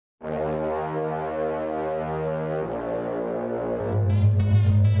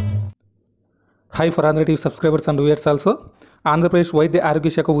Hi for AndhraTV subscribers and viewers also. Andhra Pradesh వైద్య ఆరోగ్య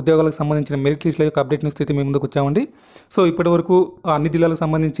శాఖ ఉద్యోగాలకు సంబంధించిన మెరిట్ లిస్టుల యొక్క అప్డేట్ న్యూస్ అయితే మీ ముందుకు వచ్చామండి. సో ఇప్పటివరకు అన్ని జిల్లాలకు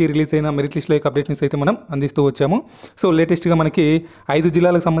సంబంధించి రిలీజ్ అయిన మెరిట్ లిస్టుల యొక్క అప్డేట్ న్యూస్ అయితే మనం అందిస్తూ వచ్చాము. సో లేటెస్ట్గా మనకి 5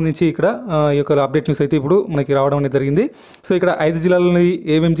 జిల్లాలకు సంబంధించి ఇక్కడ ఈ యొక్క అప్డేట్ న్యూస్ అయితే ఇప్పుడు మనకి రావడం అనేది జరిగింది. సో ఇక్కడ 5 జిల్లాలని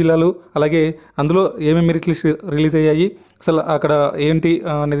ఏమేమి జిల్లాలు, అలాగే అందులో ఏమేమి మెరిట్ లిస్ట్ రిలీజ్ అయ్యాయి, అసలు అక్కడ ఏంటి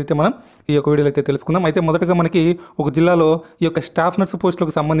అనేది అయితే మనం ఈ యొక్క వీడియోలో అయితే తెలుసుకుందాం. అయితే మొదటగా మనకి ఒక జిల్లాలో ఈ యొక్క స్టాఫ్ నర్స్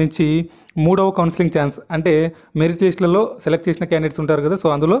పోస్టులకు సంబంధించి 3వ కౌన్సిలింగ్ ఛాన్స్, అంటే మెరిట్ లిస్టులలో సెలెక్ట్ చేసిన క్యాండిడేట్స్ ఉంటారు కదా, సో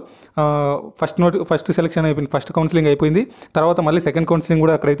అందులో ఫస్ట్ సెలెక్షన్ అయిపోయింది, ఫస్ట్ కౌన్సిలింగ్ అయిపోయింది. తర్వాత మళ్ళీ సెకండ్ కౌన్సిలింగ్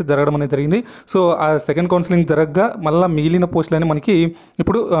కూడా అక్కడైతే జరగడం అనేది జరిగింది. సో ఆ సెకండ్ కౌన్సిలింగ్ జరగగా మళ్ళీ మిగిలిన పోస్టులని మనకి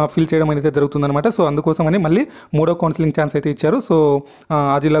ఇప్పుడు ఫిల్ చేయడం అనేది జరుగుతుందన్నమాట. సో అందుకోసమని మళ్ళీ 3వ కౌన్సిలింగ్ ఛాన్స్ అయితే ఇచ్చారు. సో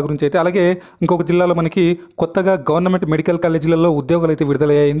ఆ జిల్లా గురించి అయితే, అలాగే ఇంకొక జిల్లాలో మనకి కొత్తగా గవర్నమెంట్ మెడికల్ కాలేజీలలో ఉద్యోగాలు అయితే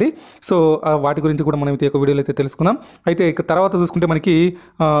విడుదలయ్యాయండి. సో వాటి గురించి కూడా మనం అయితే ఒక వీడియోలో అయితే తెలుసుకుందాం. అయితే తర్వాత చూసుకుంటే మనకి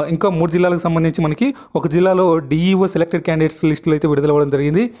ఇంకా 3 జిల్లాలకు సంబంధించి మనకి ఒక జిల్లాలో డిఈఓ సెలెక్టెడ్ క్యాండిడేట్స్ లిస్టులు అయితే విడుదలవ్వడం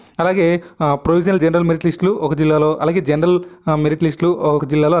జరిగింది. అలాగే ప్రొవిజనల్ జనరల్ మెరిట్ లిస్టులు ఒక జిల్లాలో, అలాగే జనరల్ మెరిట్ లిస్టులు ఒక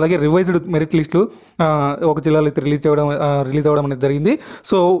జిల్లాలో, అలాగే రివైజ్డ్ మెరిట్ లిస్టులు ఒక జిల్లాలో అయితే రిలీజ్ అవ్వడం అనేది జరిగింది.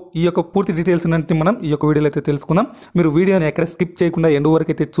 సో ఈ యొక్క పూర్తి డీటెయిల్స్ అన్నింటినీ మనం ఈ యొక్క వీడియోలో అయితే తెలుసుకుందాం. మీరు వీడియోని ఎక్కడ స్కిప్ చేయకుండా ఎండ్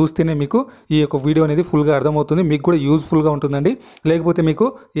వరకు అయితే చూస్తేనే మీకు ఈ యొక్క వీడియో అనేది ఫుల్గా అర్థమవుతుంది, మీకు కూడా యూజ్ఫుల్గా ఉంటుందండి. లేకపోతే మీకు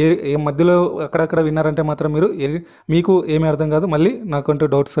ఏ మధ్యలో అక్కడక్కడ విన్నారంటే మాత్రం మీకు ఏమీ అర్థం కాదు, మళ్ళీ నాకంటూ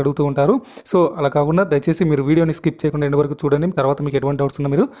డౌట్స్ అడుగుతూ ఉంటారు. సో అలా కాకుండా దయచేసి మీరు వీడియోని స్కిప్ చేయకుండా ఎండ్ వరకు చూడండి. తర్వాత మీకు ఎటువంటి డౌట్స్ ఉన్నా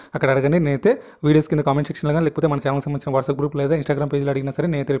మీరు అక్కడ అడగండి. నేనైతే వీడియోస్ కింద కామెంట్ సెక్షన్లో కానీ, లేకపోతే మన ఛానల్ సంబంధించిన వాట్సాప్ గ్రూప్ లేదా ఇన్స్టాగ్రామ్ పేజ్లో అడిగినా సరే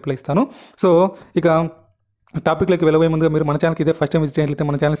నేనైతే రిప్లై ఇస్తాను. సో ఇక టాపిక్లోకి వెళ్ళబోయే ముందుగా మీరు మన ఛానల్కి ఇదే ఫస్ట్ టైం విజిట్ చేయాలంటే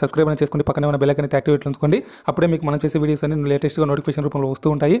మన ఛానల్ సబ్స్క్రైబ్ అని చేసుకోండి, పక్కనే ఉన్న బెల్ ఐకాన్ అయితే యాక్టివేట్ ఉంచుకోండి. అప్పుడే మీకు మనం చేసే వీడియోస్ అన్ని లేటెస్ట్గా నోటిఫికేషన్ రూపంలో వస్తూ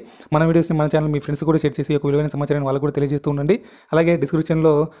ఉంటాయి. మన వీడియోస్ని మన ఛానల్ మీ ఫ్రెండ్స్ కూడా షేర్ చేసి ఒక విలువైన సమాచారాన్ని వాళ్ళకు కూడా తెలియజేస్తూ ఉండండి. అలాగే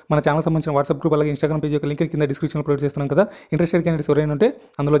డిస్క్రిప్షన్లో మన ఛానల్ సంబంధించిన వాట్సాప్ గ్రూప్, అలాగే ఇన్స్టాగ్రామ్ పేజ్ యొక్క లింక్ కింద డిస్క్రిప్షన్లో ప్రొవైడ్ చేస్తున్నాం కదా, ఇంట్రెస్టెడ్ క్యాండిడేట్స్ ఎవరైనా ఉంటే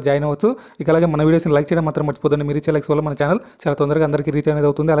అందులో జాయిన్ అవ్వచ్చు. ఇక అలాగే మన వీడియోస్ని లైక్ చేయడం మాత్రం మర్చిపోదండి. మీరు ఇచ్చే లైక్స్ వల్ల మన ఛానల్ చాలా తొందరగా అందరికీ రీచ్ అనేది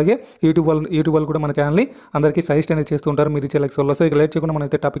అవుతుంది. అలాగే యూట్యూబ్ వాళ్ళు కూడా మన ఛానల్ని అందరికీ సజెస్ట్ అనేది చేస్తూ ఉంటారు మీరు ఇచ్చే లైక్స్ వల్ల. సో ఇక లేట్ చేయకుండా మనం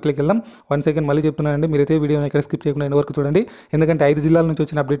అయితే టాపిక్లోకి వెళ్దాం. 1 సెకండ్ మళ్ళీ చెప్తున్నానండి, మీరైతే వీడియోని ఎక్కడ స్కిప్ చేయకుండా ఎండ్ వరకు చూడండి, ఎందుకంటే 5 జిల్లాల నుంచి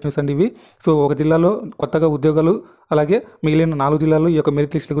వచ్చిన అప్డేట్ న్యూస్ అండి ఇవి. సో ఒక జిల్లాలో కొత్తగా ఉద్యోగాలు, అలాగే మిగిలిన 4 జిల్లాల్లో ఈ యొక్క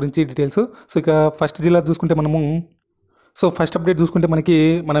మెరిట్ లిస్టుల గురించి డీటెయిల్స్. సో ఇక ఫస్ట్ జిల్లా చూసుకుంటే ఫస్ట్ అప్డేట్ చూసుకుంటే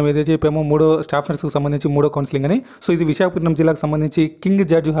మనం ఏదైతే చెప్పామో 3వ స్టాఫ్ నర్స్కి సంబంధించి 3వ కౌన్సిలింగ్ అని. సో ఇది విశాఖపట్నం జిల్లాకు సంబంధించి కింగ్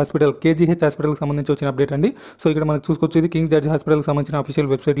జార్జ్ హాస్పిటల్ కేజీహెచ్ హాస్పిటల్కి సంబంధించి వచ్చిన అప్డేట్ అండి. సో ఇక్కడ మనకు చూసుకోవచ్చు, ఇది కింగ్ జార్జ్ హాస్పిటల్కి సంబంధించిన అఫీషియల్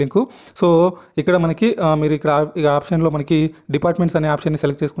వెబ్సైట్ లింకు. సో ఇక్కడ మీరు ఇక్కడ ఆప్షన్లో మనకి డిపార్ట్మెంట్స్ అనే ఆప్షన్ని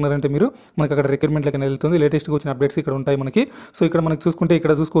సెలెక్ట్ చేసుకున్నారంటే మనకి అక్కడ రిక్రూట్మెంట్లకి వెళ్తుంది. లేటెస్ట్గా వచ్చిన అప్డేట్స్ ఇక్కడ ఉంటాయి మనకి. సో ఇక్కడ మనకి చూసుకుంటే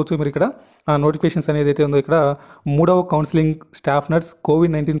ఇక్కడ చూసుకోవచ్చు, మీరు ఇక్కడ నోటిఫికేషన్స్ అనేది అయితే ఉందో, ఇక్కడ 3వ కౌన్సిలింగ్ స్టాఫ్ నర్స్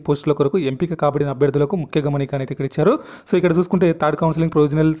కోవిడ్-19 పోస్టుల కొరకు ఎంపిక కాబడిన అభ్యర్థులకు ముఖ్య గమనిక అనేది ఇక్కడ ఇచ్చారు. సో ఇక్కడ చూసుకుంటే third counselling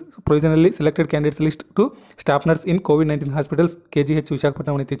provisionally selected candidates list to staff nurse in COVID-19 hospitals KGH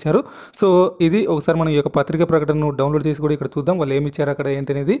Visakhapatnam అనేది ఇచ్చారు. సో ఇది ఒకసారి మనం ఈ యొక్క పత్రిక ప్రకటనను డౌన్లోడ్ చేసి కూడా ఇక్కడ చూద్దాం వాళ్ళు ఏమి ఇచ్చారు అక్కడ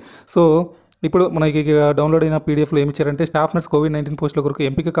ఏంటి అనేది. సో ఇప్పుడు మనకి డౌన్లోడ్ అయిన పీడిఎఫ్లో ఏమి ఇచ్చారంటే, స్టాఫ్ నర్స్ కోవిడ్-19 పోస్టుల కొరకు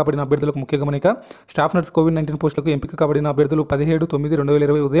ఎంపిక కాబడిన అభ్యర్థులకు ముఖ్య గమనిక. స్టాఫ్ నర్స్ కోవిడ్-19 పోస్టులకు ఎంపిక కాబడిన అభ్యర్థులు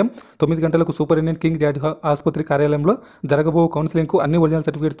 17/9/2020 ఉదయం 9 గంటలకు సూపరింటెండెంట్ కింగ్ జార్జ్ ఆసుపత్రి కార్యాలయంలో జరగబో కౌన్సిలింగ్కు అన్ని ఒరిజినల్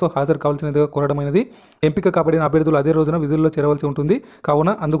సర్టిఫికేట్స్తో హాజరు కావాల్సినదిగా కోరడమైనది. ఎంపిక కాబడిన అభ్యర్థులు అదే రోజున విధుల్లో చేరవలసి ఉంటుంది, కావున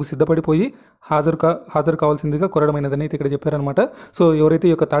అందుకు సిద్ధపడిపోయి హాజరు కావాల్సిందిగా కోరడమైనదని అయితే ఇక్కడ చెప్పారనమాట. సో ఎవరైతే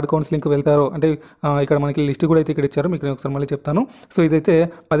ఈ యొక్క థర్డ్ కౌన్సిలింగ్కి వెళ్తారో, అంటే ఇక్కడ మనకి లిస్ట్ కూడా అయితే ఇక్కడ ఇచ్చారు, మీకు ఒకసారి మళ్ళీ చెప్తాను. సో ఇదైతే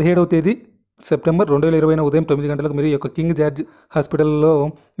 17వ తేదీ సెప్టెంబర్ 2020 ఉదయం 9 గంటలకు మీరు ఈ యొక్క కింగ్ జార్జ్ హాస్పిటల్లో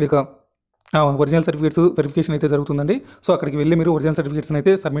ఇక ఒరిజినల్ సర్టిఫికేట్స్ వెరిఫికేషన్ అయితే జరుగుతుందండి. సో అక్కడికి వెళ్ళి మీరు ఒరిజినల్ సర్టిఫికేట్స్ని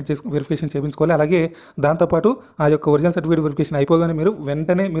అయితే సబ్మిట్ వెరిఫికేషన్ చేయించుకోవాలి. అలాగే దాంతోపాటు ఆ యొక్క ఒరిజినల్ సర్టిఫికేట్ వెరిఫికేషన్ అయిపోగానే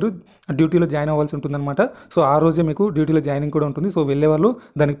వెంటనే మీరు డ్యూటీలో జాయిన్ అవ్వాల్సి ఉంటుందన్నమాట. సో ఆ రోజే మీకు డ్యూటీలో జాయినింగ్ కూడా ఉంటుంది. సో వెళ్ళే వాళ్ళు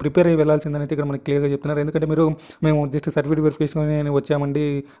దానికి ప్రిపేర్ అయ్యి వెళ్ళాల్సిందని అయితే ఇక్కడ మనకి క్లియర్గా చెప్తున్నారు. ఎందుకంటే మేము జస్ట్ సర్టిఫికేట్ వెరిఫికేషన్ వచ్చామండి,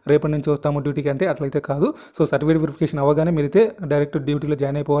 రేపటి నుంచి వస్తాము డ్యూటీకి అంటే అట్లయితే కాదు. సో సర్టిఫికేట్ వెరిఫికేషన్ అవ్వగానే మీరైతే డైరెక్ట్ డ్యూటీలో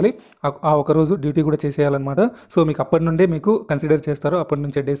జాయిన్ అయిపోవాలి. ఆ ఒకరోజు డ్యూటీ కూడా చేసేయాలన్నమాట. సో మీకు అప్పటి నుండే మీకు కన్సిడర్ చేస్తారు, అప్పటి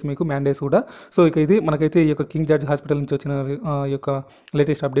నుంచే డేస్ మీకు మ్యాండేస్ కూడా. సో ఇక ఇది మనకైతే ఈ యొక్క కింగ్ జార్జ్ హాస్పిటల్ నుంచి వచ్చిన ఈ యొక్క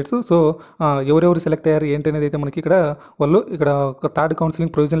లేటెస్ట్ అప్డేట్స్. సో ఎవరెవరు సెలెక్ట్ అయ్యారు ఏంటి అనేది అయితే మనకి ఇక్కడ వాళ్ళు ఇక్కడ ఒక third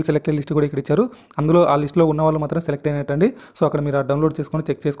counselling provisional selected list కూడా ఇక్కడ ఇచ్చారు. అందులో ఆ లిస్ట్లో ఉన్న వాళ్ళు మాత్రం సెలెక్ట్ అయినట్టండి. సో అక్కడ మీరు డౌన్లోడ్ చేసుకొని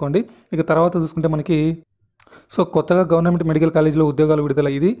చెక్ చేసుకోండి. ఇక తర్వాత చూసుకుంటే మనకి కొత్తగా గవర్నమెంట్ మెడికల్ కాలేజీలో ఉద్యోగాలు విడుదల,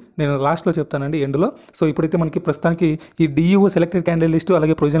 ఇది నేను లాస్ట్లో చెప్తానండి ఎండ్లో. సో ఇప్పుడైతే మనకి ప్రస్తుతానికి ఈ డిఈఓ సెలెక్టెడ్ క్యాండిడేట్ లిస్టు,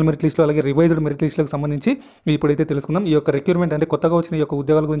 అలాగే ప్రొవిజనల్ మెరిట్ లిస్టు, అలాగే రివైజ్డ్ మెరిట్ లిస్టులకు సంబంధించి ఇప్పుడైతే తెలుసుకుందాం. ఈ యొక్క రిక్రూట్మెంట్ అంటే కొత్తగా వచ్చిన ఈ యొక్క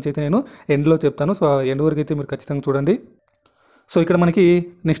ఉద్యోగాల గురించి అయితే నేను ఎండ్లో చెప్తాను. సో ఎండ్ వరకు అయితే మీరు ఖచ్చితంగా చూడండి. సో ఇక్కడ మనకి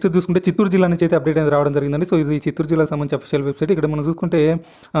నెక్స్ట్ చూసుకుంటే చిత్తూరు జిల్లా నుంచి అయితే అప్డేట్ అనేది రావడం జరిగిందండి. సో ఇది చిత్తూరు జిల్లాకు సంబంధించి అఫీషియల్ వెబ్సైట్. ఇక్కడ మనం చూసుకుంటే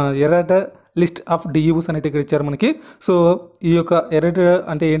ఎర్రట లిస్ట్ ఆఫ్ డిఈఓస్ అనేది ఇక్కడ ఇచ్చారు మనకి. సో ఈ యొక్క ఎర్రట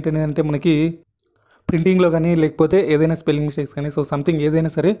అంటే ఏంటనేది అంటే మనకి ప్రింటింగ్లో కానీ లేకపోతే ఏదైనా స్పెల్లింగ్ మిస్టేక్స్ కానీ సో సంథింగ్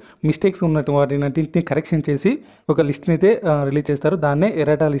ఏదైనా సరే మిస్టేక్స్ ఉన్నట్టు వాటిని కరెక్షన్ చేసి ఒక లిస్ట్ని అయితే రిలీజ్ చేస్తారు. దాన్నే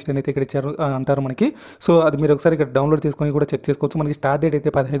ఎరాటా లిస్ట్ అని అయితే ఇక్కడ ఇచ్చారు అంటారు మనకి. సో అది మీరు ఒకసారి ఇక్కడ డౌన్లోడ్ చేసుకొని కూడా చెక్ చేసుకోవచ్చు. మనకి స్టార్ట్ డేట్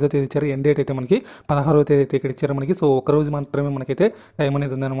అయితే 15వ తేదీ ఇచ్చారు, ఎండ్ డేట్ అయితే మనకి 16వ తేదీ అయితే ఇక్కడ ఇచ్చారు మనకి. సో ఒక రోజు మాత్రమే మనకైతే టైం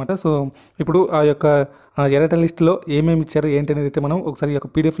అనేది ఉందన్నమాట. సో ఇప్పుడు ఆ యొక్క ఎరాటా లిస్ట్లో ఏమేమి ఇచ్చారు ఏంటి అనేది అయితే మనం ఒకసారి ఈ యొక్క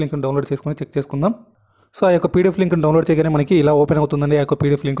పీడిఎఫ్ లింక్ని డౌన్లోడ్ చేసుకొని చెక్ చేసుకుందాం. సో ఆ యొక్క పీడిఎఫ్ లింక్ డౌన్లోడ్ చేయగానే మనకి ఇలా ఓపెన్ అవుతుందండి. ఆ యొక్క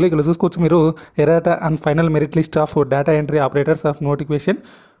పీడిఎఫ్ లింక్లో ఇక్కడ చూసుకోవచ్చు మీరు ఎరాటా and final merit list of data entry operators of notification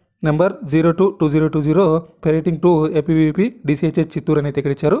number 022020 పెరేటింగ్ to APVP DCHS Chittoor అని అయితే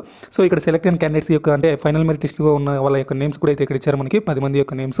ఇక్కడ ఇచ్చారు. సో ఇక్కడ సెలెక్ట్ అయిన క్యాండిడేట్స్ యొక్క అంటే ఫైనల్ మెరిట్ లిస్ట్లో ఉన్న వాళ్ళ యొక్క నేమ్స్ కూడా అయితే ఇక్కడ ఇచ్చారు మనకి 10 మంది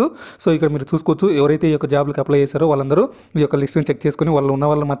యొక్క నేమ్స్. సో ఇక్కడ మీరు చూసుకోవచ్చు ఎవరైతే ఈ యొక్క జాబ్లకు అప్లై చేశారో వాళ్ళందరూ ఈ యొక్క లిస్ట్ని చెక్ చేసుకుని వాళ్ళు ఉన్న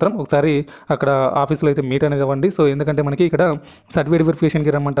వాళ్ళు మాత్రం ఒకసారి అక్కడ ఆఫీస్లో అయితే మీట్ అనేది అవ్వండి. సో ఎందుకంటే మనకి ఇక్కడ సర్టిఫికేట్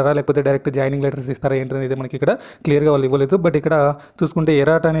వెరిఫికేషన్కి రమ్మంటారా లేకపోతే డైరెక్ట్ జాయినింగ్ లెటర్స్ ఇస్తారా ఏంటనేది మనకి ఇక్కడ క్లియర్గా వాళ్ళు ఇవ్వలేదు. బట్ ఇక్కడ చూసుకుంటే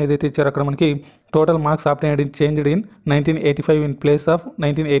ఎరాటా అని ఏదైతే ఇచ్చారో అక్కడ మనకి total marks obtained changed in 1985 in place of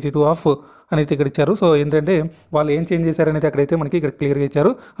 1982 of అనేది ఇక్కడ ఇచ్చారు. సో ఏంటంటే వాళ్ళు ఏం చేంజ్ చేశారనేది అక్కడైతే మనకి ఇక్కడ క్లియర్గా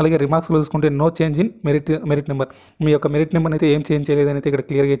ఇచ్చారు. అలాగే రిమార్క్స్లో చూసుకుంటే no change in merit number, మీ యొక్క మెరిట్ నెంబర్ అయితే ఏం చేంజ్ చేయలేదు అనేది ఇక్కడ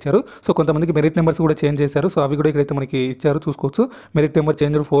క్లియర్గా ఇచ్చారు. సో కొంతమందికి మెరిట్ నెంబర్స్ కూడా చేంజ్ చేశారు. సో అవి కూడా ఇక్కడైతే మనకి ఇచ్చారు చూసుకోవచ్చు. మెరిట్ నెంబర్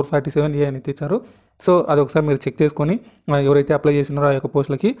చేంజ్ 447A అని ఇచ్చారు. సో అది ఒకసారి మీరు చెక్ చేసుకొని ఎవరైతే అప్లై చేసినారో ఆ యొక్క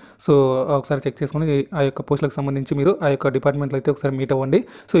పోస్టులకి సో ఒకసారి చెక్ చేసుకొని ఆ యొక్క పోస్టులకు సంబంధించి మీరు ఆ యొక్క డిపార్ట్మెంట్లో అయితే ఒకసారి మీట్ అవ్వండి.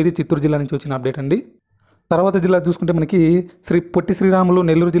 సో ఇది చిత్తూరు జిల్లా నుంచి వచ్చిన అప్డేట్ అండి. తర్వాత జిల్లా చూసుకుంటే మనకి పొట్టి శ్రీరాములు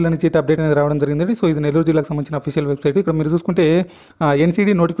నెల్లూరు జిల్లా నుంచి అయితే అప్డేట్ అనేది రావడం జరిగిందండి. సో ఇది నెల్లూరు జిల్లాకు సంబంధించిన అఫీషియల్ వెబ్సైట్. ఇక్కడ మీరు చూసుకుంటే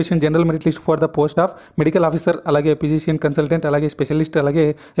NCD notification general merit list for the post of medical officer, అలాగే ఫిజిషియన్ కన్సల్టెంట్, అలాగే స్పెషలిస్ట్, అలాగే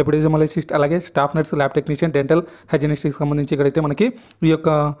ఎపిడెమియాలజిస్ట్, అలాగే staff nurse, lab technician, dental హైజీనిస్ట్కి సంబంధించి ఇక్కడైతే మనకి ఈ యొక్క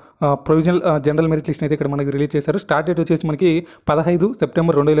ప్రొవిజనల్ జనరల్ మెరిట్ లిస్ట్ అయితే ఇక్కడ మనకి రిలీజ్ చేశారు. స్టార్ట్ డేట్ వచ్చేసి మనకి 15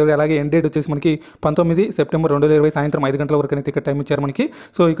 సెప్టెంబర్ 2020, అలాగే ఎండ్ డేట్ వచ్చేసి మనకి 19 సెప్టెంబర్ 2020 సాయంత్రం 5 గంటల వరకు అయితే ఇక్కడ టైం ఇచ్చారు మనకి.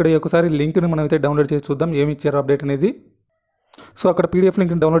 సో ఇక్కడ ఒకసారి లింక్ని మనం అయితే డౌన్లోడ్ చేసి చూద్దాం ఏమి ఇచ్చారు అప్డేట్ అనేది. సో అక్కడ పీడిఎఫ్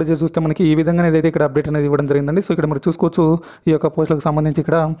లింక్ డౌన్లోడ్ చేసి చూస్తే మనకి ఈ విధంగా అయితే ఇక్కడ అప్డేట్ అనేది ఇవ్వడం జరిగిందండి. సో ఇక్కడ మీరు చూసుకోవచ్చు ఈ యొక్క పోస్టులకు సంబంధించి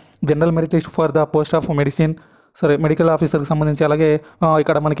ఇక్కడ general merit list for the post of medical ఆఫీసర్కి సంబంధించి, అలాగే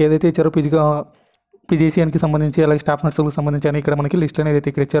ఇక్కడ మనకి ఏదైతే ఇచ్చారో పీజీసీఎన్కి సంబంధించి, అలాగే స్టాఫ్ నర్సులకు సంబంధించి అని ఇక్కడ మనకి లిస్ట్ అనేది అయితే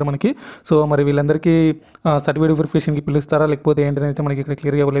ఇక్కడ ఇచ్చారు మనకి. సో మరి వీళ్ళందరికీ సర్టిఫికేట్ వెరిఫికేషన్కి పిలుస్తారా లేకపోతే ఏంటని అయితే మనకి ఇక్కడ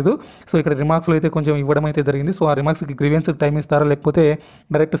క్లియర్గా ఇవ్వలేదు. సో ఇక్కడ రిమార్క్స్లో అయితే కొంచెం ఇవ్వడం అయితే జరిగింది. సో ఆ రిమార్క్స్కి గ్రీవెన్స్కి టైం ఇస్తారా లేకపోతే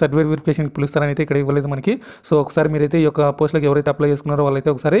డైరెక్ట్ సర్టిఫికేట్ వెరిఫికేషన్కి పిలుస్తారని అయితే ఇక్కడ ఇవ్వలేదు మనకి. సో ఒకసారి మీరైతే ఈ యొక్క పోస్టులకు ఎవరైతే అప్లై చేసుకున్నారో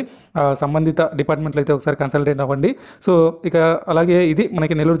వాళ్ళైతే ఒకసారి సంబంధిత డిపార్ట్మెంట్లో అయితే ఒకసారి కన్సల్టెంట్ అవ్వండి. సో ఇక అలాగే ఇది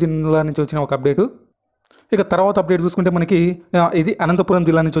మనకి నెల్లూరు జిల్లా నుంచి వచ్చిన ఒక అప్డేటు. ఇక తర్వాత అప్డేట్ చూసుకుంటే మనకి ఇది అనంతపురం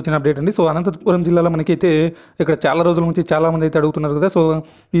జిల్లా నుంచి వచ్చిన అప్డేట్ అండి. సో అనంతపురం జిల్లాలో మనకైతే ఇక్కడ చాలా రోజుల నుంచి చాలామంది అయితే అడుగుతున్నారు కదా. సో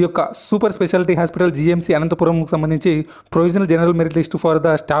ఈ యొక్క సూపర్ స్పెషాలిటీ హాస్పిటల్ జీఎంసీ అనంతపురంకి సంబంధించి provisional general merit list for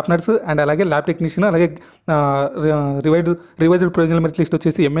the staff nurse and అలాగే ల్యాబ్ టెక్నీషియన్, అలాగే రివైజ్డ్ ప్రొవిజనల్ మెరిట్ లిస్ట్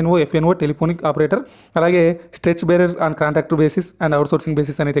వచ్చేసి ఎంఎన్ఓ, ఎఫ్ఎన్ఓ, టెలిఫోనిక్ ఆపరేటర్, అలాగే stretch bearer and contract basis and out sourcing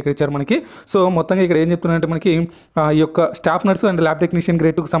basis అనేది ఇక్కడ ఇచ్చారు మనకి. So మొత్తంగా ఇక్కడ ఏం చెప్తున్నారంటే మనకి ఈ యొక్క staff nurse and lab technician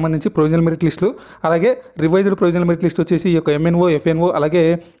గ్రేడ్కి సంబంధించి ప్రొవిజనల్ మెరిట్ లిస్టులు, అలాగే రివైజ్డ్ ప్రొవిజనల్ మెరిట్ లిస్ట్ వచ్చేసి ఈ యొక్క ఎంఎన్ఓ, ఎఫ్ఎన్ఓ, అలాగే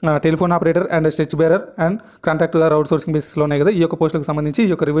telephone operator and stretch bearer and contract out sourcing బేసిస్లో ఉన్నాయి కదా. ఈ యొక్క పోస్టులకు సంబంధించి ఈ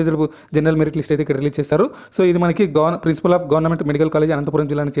యొక్క రివైజ్డ్ జనరల్ మెరిట్ లిస్ట్ అయితే ఇక్కడ రిలీజ్ చేస్తారు. సో ఇది మనకి principal of government medical college Anantapuram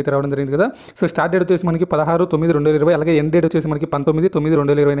జిల్లా నుంచి అయితే రావడం జరిగింది కదా. సో స్టార్ట్ డేట్ వచ్చేసి మనకి 16/9/2020, అలాగే ఎండ్ డేట్ వచ్చేసి మనకి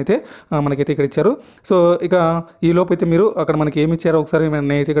 19/9/2020 అయితే మనకైతే ఇక్కడ ఇచ్చారు. సో ఇక ఈ లోపు అయితే మీరు అక్కడ మనకి ఏమి ఇచ్చారో ఒకసారి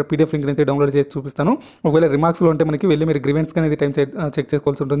నేను ఇక్కడ పీడిఎఫ్ లింక్ అయితే డౌన్లోడ్ చేసి చూపిస్తాను. ఒకవేళ రిమార్క్స్లో ఉంటే మనకి వెళ్ళి మీరు గ్రీవెన్స్ అనేది టైం చెక్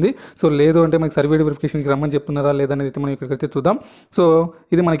చేసుకోవాల్సి ఉంటుంది. సో లేదు అంటే మనకి సర్టిఫికేట్ వెరిఫికేషన్కి రమ్మని చెప్తున్నారా లేదనేది అయితే మనం ఇక్కడికి చూద్దాం. సో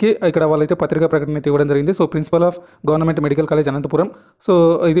ఇది మనకి ఇక్కడ వాళ్ళైతే పత్రికా ప్రకటన అయితే ఇవ్వడం జరిగింది. So principal of government medical college Anantapuram. So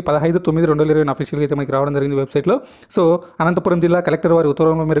ఇది 15/9/2020 అఫీషియల్గా అయితే మనకి రావడం జరిగింది వెబ్సైట్లో. సో అనంతపురం జిల్లా కలెక్టర్ వారి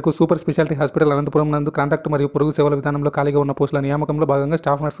ఉత్తర్వుల మేరకు సూపర్ స్పెషాలిటీ హాస్పిటల్ అనంతపురం నందు కాంట్రాక్ట్ మరియు పొరుగు సేవల విధానంలో ఖాళీగా ఉన్న పోస్టుల నియామకంలో భాగంగా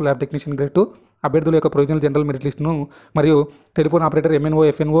staff nurse, lab technician grade 2 అభ్యర్థుల యొక్క ప్రొవిజనల్ జనరల్ మెరిట్ లిస్టును మరియు telephone operator, MNO,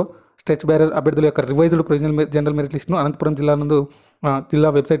 F&O, stretch bearer అభ్యర్థుల యొక్క revised provisional general merit లిస్టును Anantapuram జిల్లా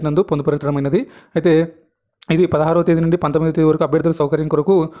వెబ్సైట్ నందు పొందుపరచడమైనది. అయితే ఇది 16వ తేదీ నుండి 19వ తేదీ వరకు అభ్యర్థుల సౌకర్యం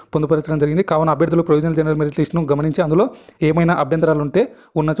కొరకు పొందుపరచడం జరిగింది. కావున అభ్యర్థులు ప్రొవిజనల్ జనరల్ మెరిట్ లిస్టును గమనించి అందులో ఏమైనా అభ్యంతరాలు ఉంటే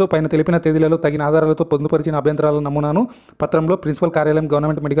ఉన్నచో పైన తెలిపిన తేదీలలో తగిన ఆధారాలతో పొందుపరిచిన అభ్యంతరాల నమూనాను పత్రంలో ప్రిన్సిపల్ కార్యాలయం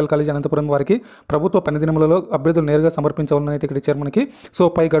గవర్నమెంట్ మెడికల్ కాలేజ్ అనంతపురం వారికి ప్రభుత్వ పని దినములలో అభ్యర్థులు నేరుగా సమర్పించవాలని అయితే ఇక్కడ ఇచ్చారు మనకి. సో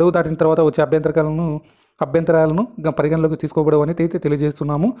పై గడువు దాటిన తర్వాత వచ్చే అభ్యంతరాలను అభ్యంతరాలను పరిగణలోకి తీసుకోవడం అనేది అయితే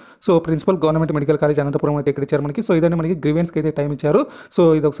తెలియజేస్తున్నాము. So principal government medical college Anantapuram అయితే ఇక్కడ ఇచ్చారు మనకి. సో ఇదని మనకి గ్రీవెన్స్కి అయితే టైం ఇచ్చారు. సో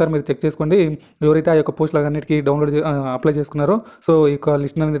ఇది ఒకసారి మీరు చెక్ చేసుకోండి. ఎవరైతే ఆ యొక్క పోస్టులు అన్నిటికీ అప్లై చేసుకున్నారో సో ఈ యొక్క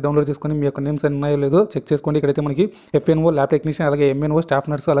లిస్ట్ అనేది డౌన్లోడ్ చేసుకొని మీ యొక్క నేమ్స్ ఉన్నాయో లేదో చెక్ చేసుకోండి. ఇక్కడైతే మనకి FNO ల్యాబ్ టెక్నీషియన్, అలాగే MNO స్టాఫ్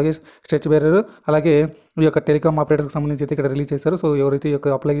నర్సు, అలాగే స్ట్రెచ్ బేరర్, అలాగే ఈ యొక్క టెలికామ్ ఆపరేటర్కి సంబంధించి అయితే ఇక్కడ రిలీజ్ చేశారు. సో ఎవరైతే ఈ యొక్క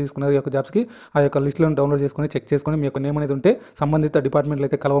అప్లై చేసుకున్నారో ఈ యొక్క జాబ్స్కి ఆ యొక్క లిస్టులను డౌన్లోడ్ చేసుకొని చెక్ చేసుకొని మీ యొక్క నేమ్ అనేది ఉంటే సంబంధిత డిపార్ట్మెంట్లో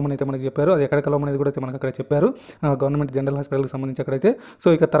అయితే కలవమని అయితే మనకి చెప్పారు. అది ఎక్కడ కలవమనేది కూడా అయితే మనకి అక్కడ చెప్పారు, గవర్నమెంట్ జనరల్ హాస్పిటల్కి సంబంధించి అక్కడైతే. సో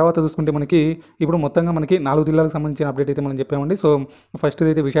ఇక తర్వాత చూసుకుంటే మనకి ఇప్పుడు మొత్తంగా మనకి 4 జిల్లాలకు సంబంధించిన అప్డేట్ అయితే మనం చెప్పామండి. సో ఫస్ట్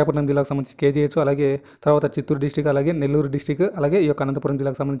అయితే విశాఖపట్నం జిల్లాకు సంబంధించి KGH, అలాగే తర్వాత చిత్తూరు డిస్టిక్, అలాగే నెల్లూరు డిస్టిక్, అలాగే ఈ యొక్క అనంతపురం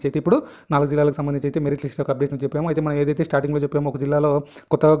జిల్లాకు సంబంధించి అయితే ఇప్పుడు 4 జిల్లాలకు సంబంధించి అయితే మెరిట్ లిస్ట్ యొక్క అప్డేట్ని చెప్పాము. అయితే మనం ఏదైతే స్టార్టింగ్లో చెప్పామో ఒక జిల్లాలో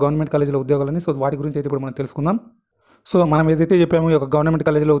కొత్తగా గవర్నమెంట్ కాలేజీలో ఉద్యోగాలని, సో వాటి గురించి అయితే ఇప్పుడు మనం తెలుసుకుందాం. సో మనం ఏదైతే చెప్పామో ఈ యొక్క గవర్నమెంట్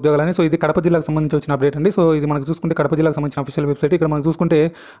కాలేజీలో ఉద్యోగాలని, సో ఇది కడప జిల్లాకు సంబంధించి వచ్చిన అప్డేట్ అండి. సో ఇది మనకు చూసుకుంటే కడప జిల్లాకు సంబంధించిన అఫీషియల్ వెబ్సైట్. ఇక్కడ మనం చూసుకుంటే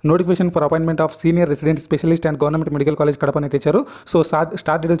notification for appointment of senior resident specialist and government medical college Kadapa అని తెచ్చారు. సో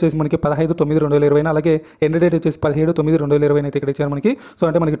స్టార్ట్ డేట్ వచ్చేసి మనకి 15/9/2020, అలాగే ఎండ్ డేట్ వచ్చేసి 17/9/2020 అయితే ఇక్కడ ఇచ్చారు మనకి. సో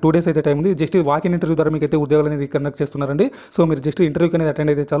అంటే మనకి 2 days అయితే టైం ఉంది. జస్ట్ వాక్ ఇన్ ఇంటర్వ్యూ ద్వారా మీకు అయితే ఉద్యోగాలు అనేది కండక్ట్ చేస్తున్నారండి. సో మీరు జస్ట్ ఇంటర్వ్యూకి అనేది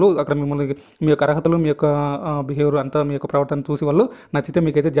అటెండ్ అయితే చాలు. అక్కడ మిమ్మల్ని మీ యొక్క అర్హతలు, మీ యొక్క బిహేవియర్ అంతా, మీ యొక్క ప్రవర్తన చూసి వాళ్ళు నచ్చితే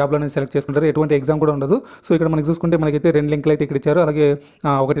మీకైతే జాబ్లో అనేది సెలెక్ట్ చేసుకుంటారు. ఎటువంటి ఎగ్జామ్ కూడా ఉండదు. సో ఇక్కడ మనకి చూసుకుంటే మనకైతే 2 లింకులు అయితే ఇక్కడ ఇచ్చారు. అలాగే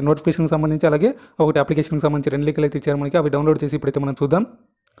ఒకటి నోటిఫికేషన్కి సంబంధించి, అలాగే ఒకటి అప్లికేషన్కి సంబంధించి 2 లింకులు అయితే ఇచ్చారు మనకి. అవి డౌన్లోడ్ చేసి ఇప్పుడైతే మనం చూద్దాం.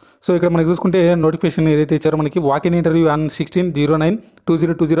 సో ఇక్కడ మనకి చూసుకుంటే నోటిఫికేషన్ ఏదైతే ఇచ్చారో మనకి walk in interview on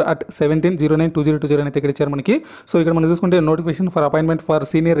 16/09/2020 at 17/09/2020 అయితే ఇక్కడ ఇచ్చారు మనకి. సో ఇక్కడ మనం చూసుకుంటే notification for appointment for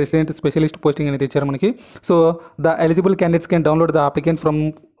senior resident specialist posting అనేది ఇచ్చారు మనకి. So the eligible candidates can download the applicant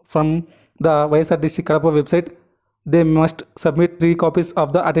from the YSR district Kadapa website. They must submit 3 copies of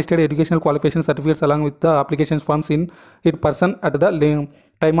the attested educational qualification certificates along with the application forms in person at the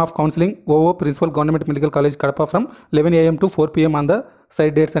time of counseling OO Principal Government Medical College Kadapa from 11 AM to 4 PM on the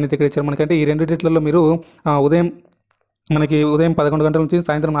side dates అనేది ఇక్కడ ఇచ్చారు మనకంటే. ఈ 2 డేట్లలో మీరు ఉదయం 11 గంటల నుంచి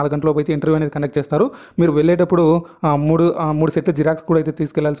సాయంత్రం 4 గంటల అయితే ఇంటర్వ్యూ అనేది కండక్ట్ చేస్తారు. మీరు వెళ్ళేటప్పుడు మూడు సెట్ల జిరాక్స్ కూడా అయితే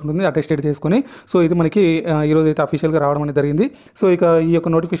తీసుకెళ్లాల్సి ఉంటుంది అటెస్టెడ్ చేసుకొని. సో ఇది మనకి ఈరోజు అయితే అఫీషియల్గా రావడం అనేది జరిగింది. సో ఇక ఈ యొక్క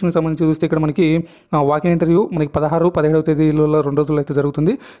నోటిఫికేషన్కి సంబంధించి చూస్తే ఇక్కడ మనకి వాకింగ్ ఇంటర్వ్యూ మనకి 16, 17వ తేదీలలో 2 రోజుల్లో అయితే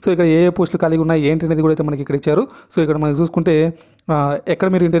జరుగుతుంది. సో ఇక్కడ ఏ పోస్టులు ఖాళీగా ఉన్నాయి ఏంటి అనేది కూడా అయితే మనకి ఇక్కడ ఇచ్చారు. సో ఇక్కడ మనకి చూసుకుంటే ఎక్కడ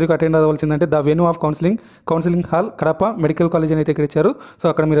మీరు ఇంటర్వ్యూకి attend అవ్వాల్సిందంటే the venue of counselling hall Kadapa medical college అని అయితే ఇక్కడ ఇచ్చారు. సో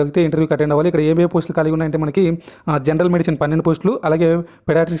అక్కడ మీరు అయితే ఇంటర్వ్యూకి అటెండ్ అవ్వాలి. ఇక్కడ ఏ పోస్టులు ఖాళీగా ఉన్నాయంటే మనకి జనరల్ మెడిసిన్ 12 పోస్టులు, అలాగే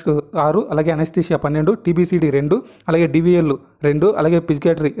పెడాట్రిస్ట్ 6, అలాగే అనస్థీషియా 12, TBCD 2, అలాగే DVL 2, అలాగే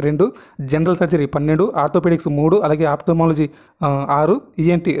ఫిజియాట్రీ 2, జనరల్ సర్జరీ 12, ఆర్థోపెడిక్స్ 3, అలాగే ophthalmology 6,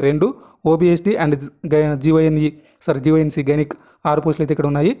 ENT 2, OBSD and GYNC gynaec 6 పోస్టులు అయితే ఇక్కడ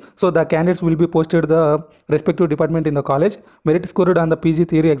ఉన్నాయి. So the candidates will be posted the respective department in the college. Merit scored on the PG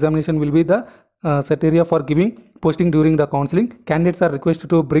theory examination will be the criteria for giving posting during the counselling. Candidates are request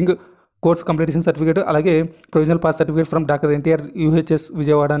to bring course completion certificate, అలాగే provisional pass certificate from doctor NTR UHS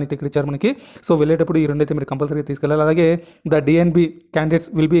Vijayawada అని ఇక్కడ ఇచ్చారు మనకి. So వెళ్ళేటప్పుడు ఈ 2 అయితే మీరు కంపల్సరీగా తీసుకెళ్ళాలి. అలాగే the DNB candidates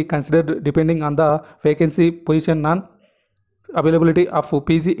will be considered depending on the vacancy position non availability of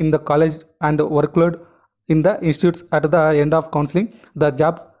PG in the college and workload in the institutes at the end of counseling. The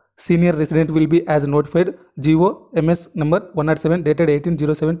job senior resident will be as notified. GO MS number 107 dated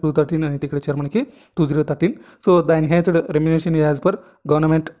 18/07/2013 అని ఇక్కడ ఇచ్చారు మనకి 2013. So the enhanced remuneration is as per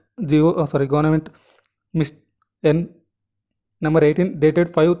government Miss N number 18 dated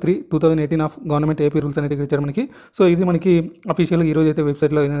 5/3/2018 of government AP rules అనేది ఇక్కడ ఇచ్చారు మనకి. So ఇది మనకి అఫీషియల్గా ఈరోజు అయితే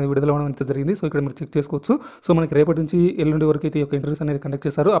వెబ్సైట్లో విడుదల అవ్వడం అయితే జరిగింది. సో ఇక్కడ మీరు చెక్ చేసుకోవచ్చు. సో మనకి రేపటి నుంచి ఎల్లుండి వరకు అయితే ఈ యొక్క ఇంటర్వ్యూస్ అనేది కండక్ట్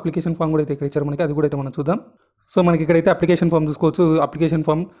చేస్తారు. అప్లికేషన్ ఫామ్ కూడా అయితే ఇక్కడ ఇచ్చారు మనకి, అది కూడా అయితే మనం చూద్దాం. సో మనకి ఇక్కడైతే అప్లికేషన్ ఫామ్ చూసుకోవచ్చు. Application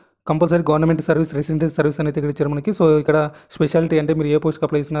form compulsory government service, resident service అనేది ఇక్కడ ఇచ్చారు మనకి. సో ఇక్కడ స్పెషాలిటీ అంటే మీరు ఏ పోస్ట్కి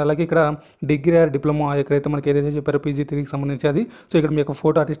అప్లై చేసినా, అలాగే ఇక్కడ డిగ్రీ ఆర్ డిప్లొమా ఎక్కడైతే మనకి ఏదైతే చెప్పారో PG థియరీకి సంబంధించి అది. సో ఇక్కడ మీ యొక్క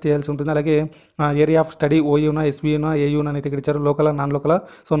ఫోటో అటెస్ట్ చేయాల్సి ఉంటుంది. అలాగే ఏరియా ఆఫ్ స్టడీ OUనా SBUనా AUనా అనేది ఇక్కడ ఇచ్చారు. Local non local.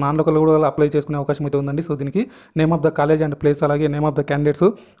 So non local కూడా అప్లై చేసుకునే అవకాశం అయితే ఉందండి. సో దీనికి name of the college and place, అలాగే name of the candidates,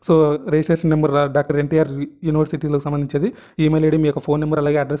 so registration number doctor NTR యూనివర్సిటీలకు సంబంధించేది, ఈమెయిల్ ID, మీ యొక్క ఫోన్ నెంబర్,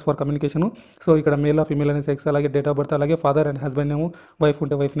 అలాగే అడ్రస్ ఫర్ కమ్యూనికేషన్. సో ఇక్కడ మేల్ ఫీమేల్ అనే సెక్స్, అలాగే డేట్ ఆఫ్ బర్త్, అలాగే father and husband name, wife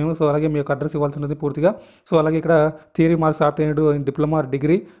ఉంటే wife name. So అలాగే మీ యొక్క అడ్రస్ ఇవ్వాల్సి ఉంటుంది పూర్తిగా. సో అలాగే ఇక్కడ theory marks obtained in diploma or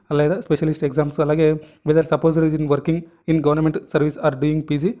degree లేదా స్పెషలిస్ట్ ఎగ్జామ్స్, అలాగే weather suppose in working in government service are doing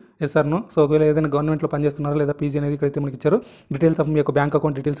PG yes are no. So ఒకవేళ ఏదైనా గవర్నమెంట్లో పనిచేస్తున్నారా లేదా PG అనేది ఇక్కడైతే మనకి ఇచ్చారు. డీటెయిల్స్ ఆఫ్ మీ యొక్క బ్యాంక్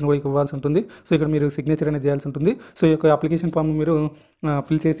అకౌంట్ డీటెయిల్స్ని కూడా ఇవ్వాల్సి ఉంటుంది. సో ఇక్కడ మీరు సిగ్నేచర్ అనేది చేయాల్సి ఉంటుంది. సో ఈ యొక్క అప్లికేషన్ ఫామ్ మీరు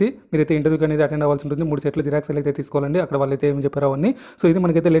ఫిల్ చేసి మీరైతే ఇంటర్వ్యూకి అనేది అటెండ్ అవ్వాల్సి ఉంటుంది. 3 సెట్ల జిరాక్స్ అయితే తీసుకోవాలండి. అక్కడ వాళ్ళైతే ఏమి చెప్పారు అవన్నీ. సో ఇది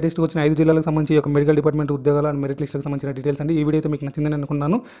మనకైతే లేటెస్ట్గా వచ్చిన 5 జిల్లాలకు సంబంధించి ఒక మెడికల్ డిపార్ట్మెంట్ ఉద్యోగాలు అండ్ మెరిట్ లిస్ట్లకు సంబంధించిన డీటెయిల్స్ అండి. ఈ వీడియో అయితే మీకు నచ్చిందని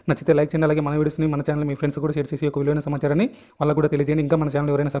అనుకున్నాను. నచ్చితే లైక్ చేయండి. అలాగే మన వీడియోస్ని మన ఛానల్ మీ ఫ్రెండ్స్ కూడా షేర్ చేసి ఒక విలువైన సమాచారాన్ని వాళ్ళకు కూడా తెలియజేయండి. ఇంకా మన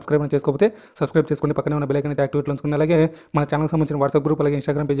ఛానల్ ఎవరైనా సబ్స్క్రైబ్ చేసుకోకపోతే సబ్స్క్రైబ్ చేసుకోండి. పక్కనే ఉన్న బెల్ ఐకాన్ అయితే యాక్టివేట్లో ఉంచుకోండి. అలాగే మన ఛానల్కి సంబంధించిన వాట్సాప్ గ్రూప్ అలాగే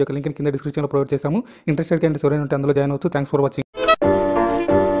ఇన్స్టాగ్రామ్ పేజ్ యొక్క లింక్ కింద డిస్క్రిప్షన్లో ప్రొవైడ్ చేస్తాము. ఇంట్రెస్టెడ్ క్యాండిడేట్స్ ఎవరైనా ఉంటే అందులో జాయిన్ అవ్వచ్చు. Thanks for watching.